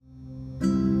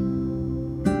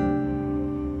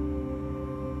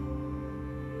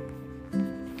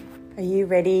Are you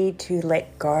ready to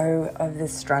let go of the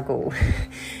struggle,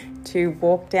 to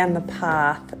walk down the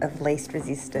path of least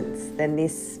resistance? Then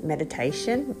this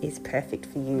meditation is perfect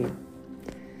for you.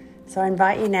 So I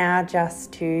invite you now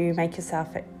just to make yourself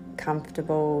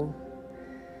comfortable,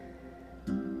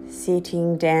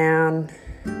 sitting down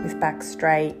with back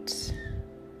straight.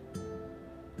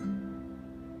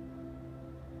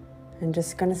 I'm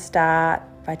just going to start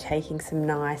by taking some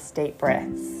nice deep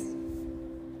breaths.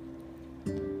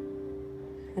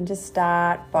 And just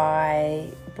start by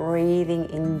breathing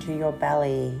into your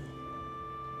belly.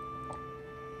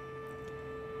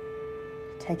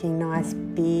 Taking nice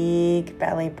big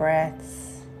belly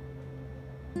breaths.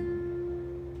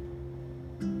 And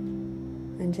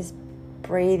just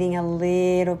breathing a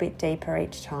little bit deeper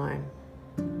each time.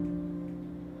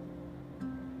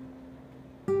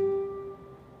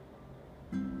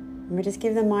 And we just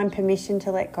give the mind permission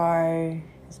to let go.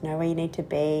 There's nowhere you need to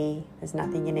be. There's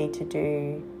nothing you need to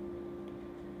do.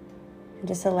 And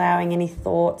just allowing any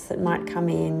thoughts that might come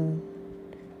in,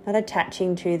 not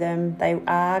attaching to them. They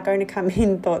are going to come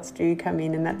in. Thoughts do come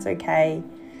in, and that's okay.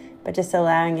 But just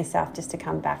allowing yourself just to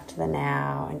come back to the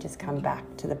now and just come back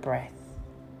to the breath.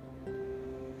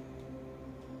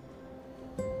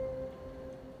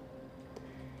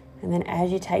 And then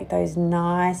as you take those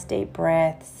nice deep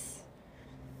breaths,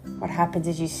 what happens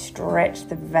is you stretch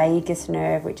the vagus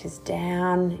nerve, which is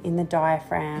down in the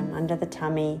diaphragm, under the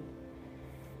tummy.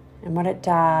 And what it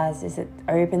does is it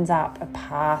opens up a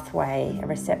pathway, a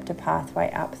receptor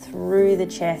pathway up through the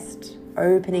chest,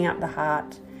 opening up the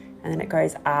heart, and then it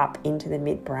goes up into the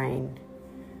midbrain,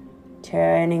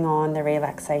 turning on the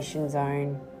relaxation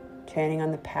zone, turning on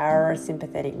the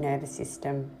parasympathetic nervous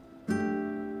system,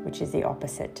 which is the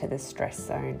opposite to the stress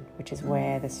zone, which is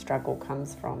where the struggle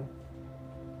comes from.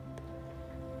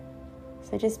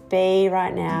 So just be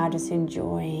right now, just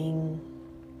enjoying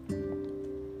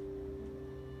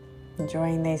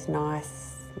these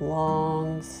nice,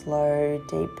 long, slow,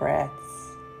 deep breaths.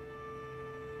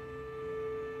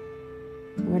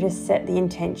 And we'll just set the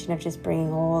intention of just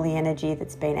bringing all the energy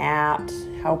that's been out,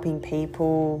 helping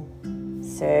people,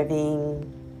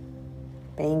 serving,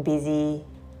 being busy,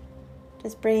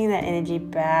 just bringing that energy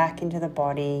back into the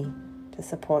body to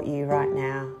support you right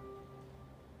now.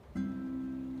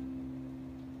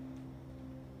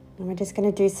 And we're just going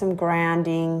to do some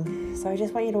grounding. So I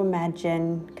just want you to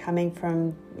imagine coming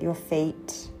from your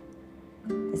feet,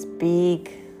 this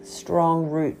big, strong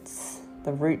roots,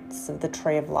 the roots of the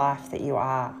tree of life that you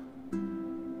are.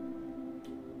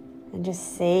 And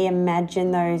just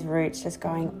imagine those roots just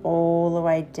going all the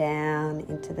way down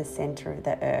into the center of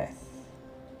the earth.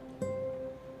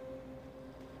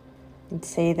 And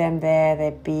see them there, they're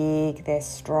big, they're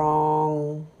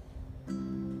strong.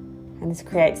 And this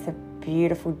creates the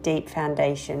beautiful deep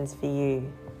foundations for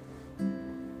you.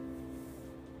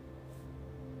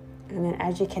 And then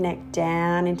as you connect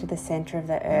down into the center of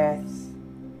the earth,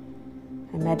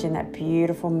 imagine that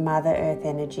beautiful Mother Earth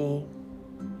energy.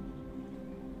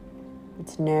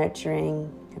 It's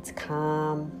nurturing, it's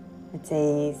calm, it's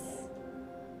ease.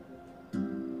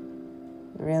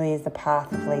 It really is the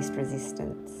path of least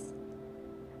resistance.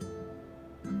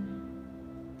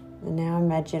 And now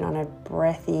imagine on a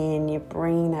breath in, you're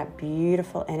bringing that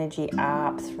beautiful energy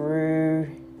up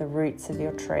through the roots of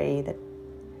your tree,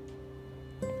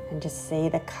 and just see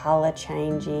the color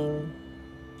changing,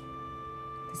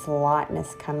 this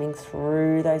lightness coming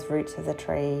through those roots of the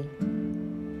tree,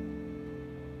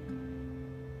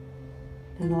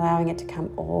 and allowing it to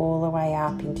come all the way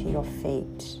up into your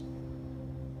feet.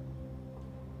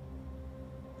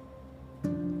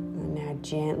 And now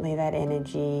gently that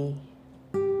energy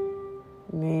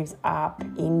moves up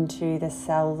into the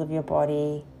cells of your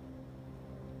body,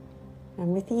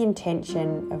 and with the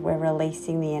intention of we're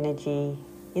releasing the energy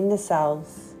in the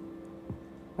cells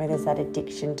where there's that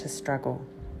addiction to struggle.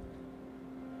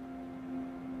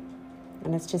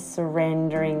 And it's just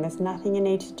surrendering. There's nothing you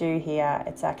need to do here.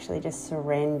 It's actually just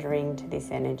surrendering to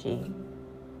this energy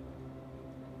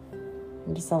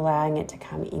and just allowing it to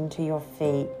come into your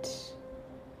feet,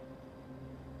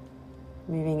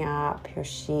 moving up your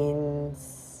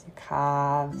shins, your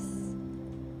calves,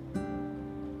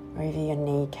 over your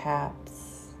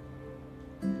kneecaps,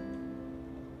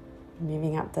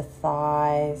 moving up the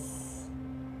thighs.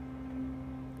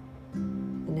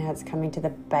 And now it's coming to the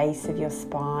base of your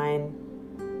spine.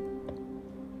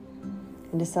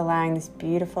 And just allowing this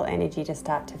beautiful energy to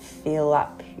start to fill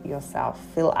up yourself,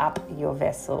 fill up your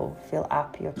vessel, fill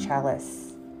up your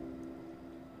chalice,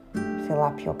 fill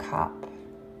up your cup.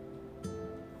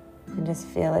 And just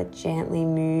feel it gently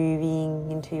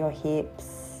moving into your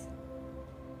hips.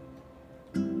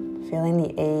 Feeling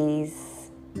the ease,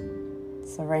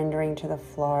 surrendering to the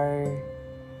flow.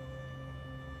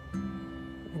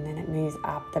 And then it moves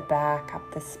up the back,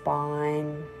 up the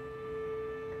spine.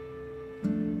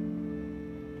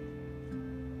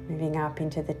 Moving up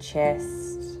into the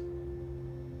chest.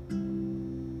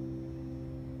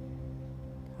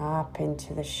 Up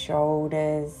into the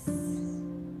shoulders.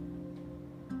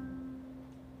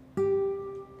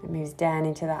 It moves down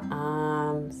into the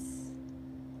arms.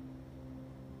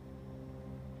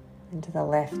 Into the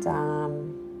left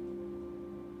arm.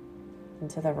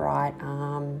 Into the right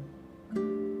arm.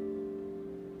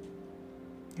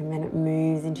 And then it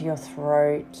moves into your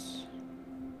throat.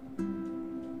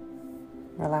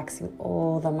 Relaxing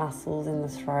all the muscles in the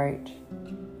throat.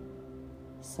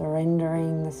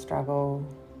 Surrendering the struggle.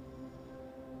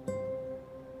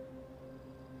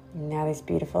 And now this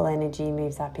beautiful energy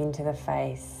moves up into the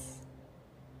face.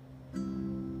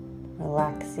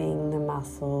 Relaxing the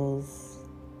muscles.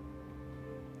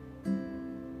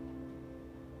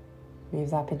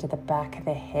 Moves up into the back of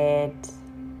the head.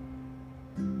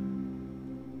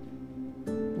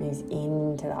 Moves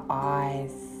into the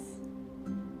eyes.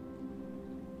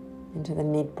 Into the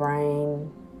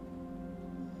midbrain.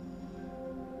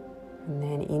 And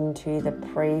then into the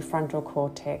prefrontal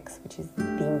cortex, which is the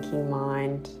thinking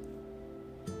mind.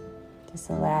 Just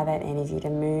allow that energy to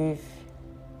move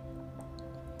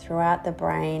throughout the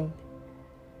brain.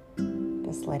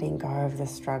 Just letting go of the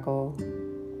struggle.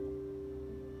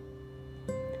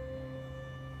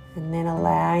 And then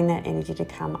allowing that energy to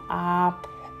come up,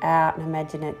 out, and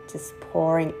imagine it just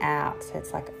pouring out. So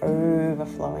it's like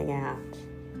overflowing out.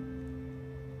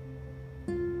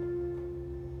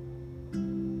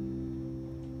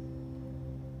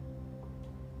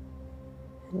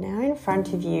 Now in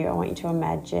front of you, I want you to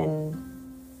imagine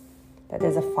that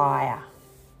there's a fire.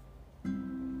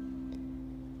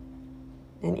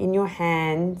 And in your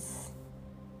hands,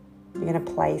 you're going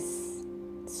to place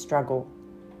struggle.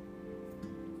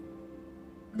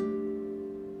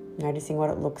 Noticing what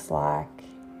it looks like,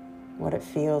 what it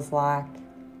feels like.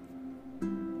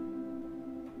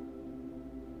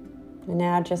 And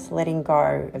now just letting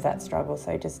go of that struggle.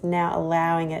 So just now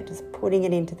allowing it, just putting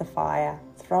it into the fire,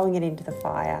 throwing it into the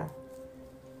fire.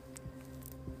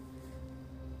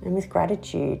 And with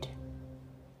gratitude,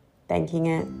 thanking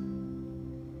it,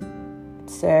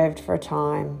 served for a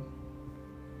time.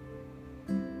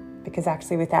 Because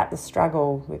actually without the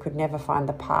struggle, we could never find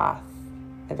the path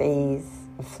of ease,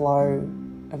 of flow,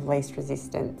 of least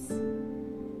resistance.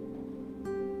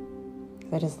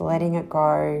 So just letting it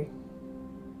go.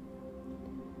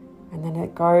 And then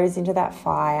it goes into that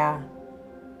fire.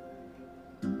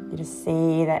 You just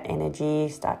see that energy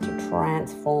start to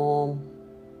transform.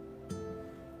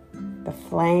 The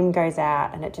flame goes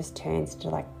out and it just turns into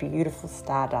like beautiful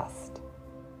stardust.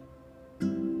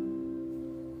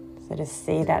 So just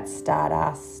see that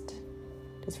stardust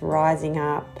just rising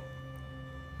up,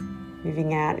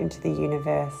 moving out into the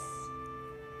universe,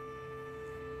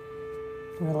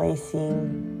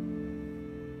 releasing.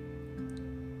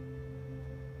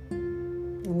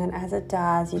 And then as it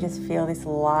does, you just feel this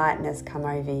lightness come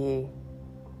over you.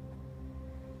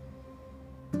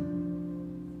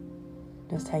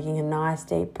 Just taking a nice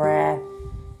deep breath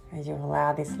as you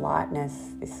allow this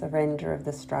lightness, this surrender of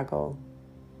the struggle.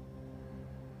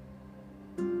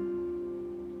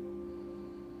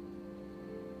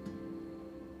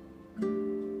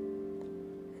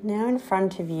 Now in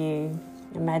front of you,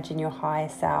 imagine your higher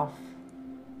self,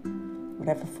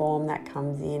 whatever form that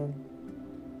comes in.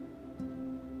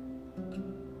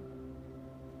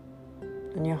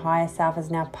 And your higher self is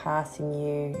now passing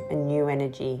you a new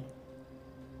energy,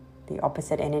 the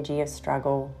opposite energy of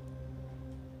struggle.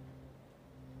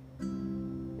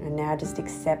 And now just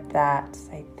accept that,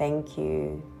 say thank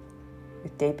you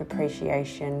with deep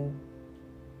appreciation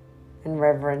and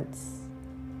reverence.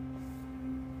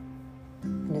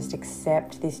 And just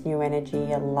accept this new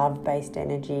energy, a love-based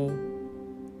energy.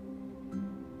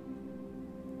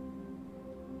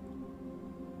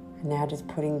 And now just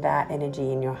putting that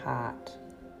energy in your heart.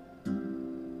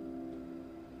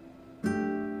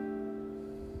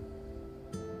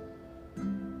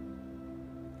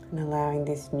 And allowing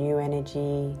this new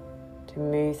energy to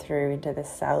move through into the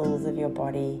cells of your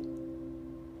body.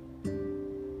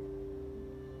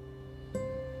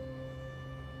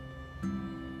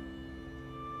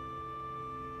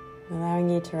 Allowing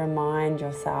you to remind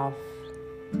yourself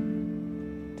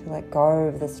to let go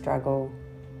of the struggle,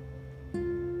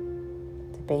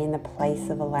 to be in the place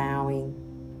of allowing,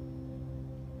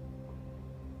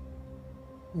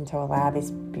 and to allow this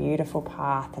beautiful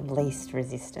path of least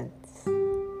resistance.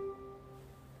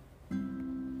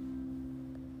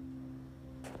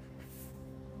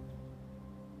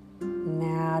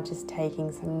 now just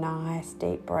taking some nice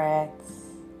deep breaths.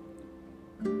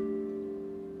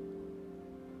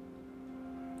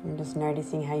 And just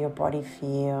noticing how your body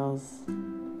feels.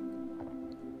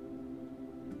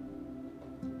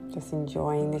 Just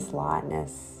enjoying this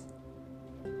lightness.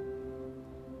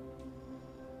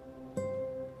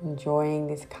 Enjoying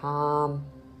this calm.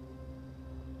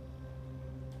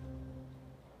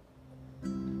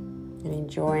 And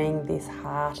enjoying this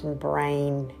heart and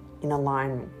brain in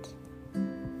alignment.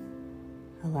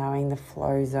 Allowing the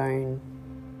flow zone.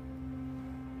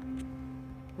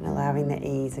 And allowing the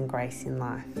ease and grace in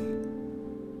life.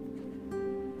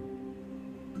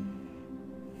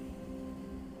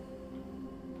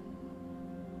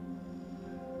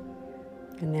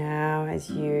 And now as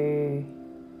you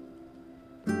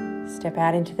step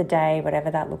out into the day, whatever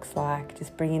that looks like,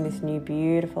 just bring in this new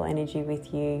beautiful energy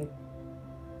with you.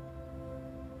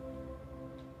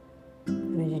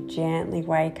 And as you gently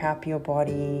wake up your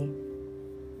body,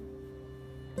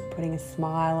 putting a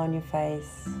smile on your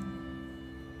face,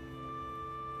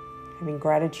 having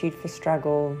gratitude for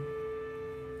struggle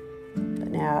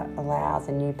that now allows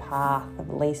a new path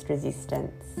of least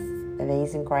resistance, of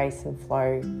ease and grace and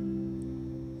flow,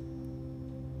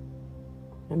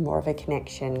 and more of a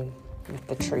connection with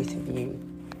the truth of you.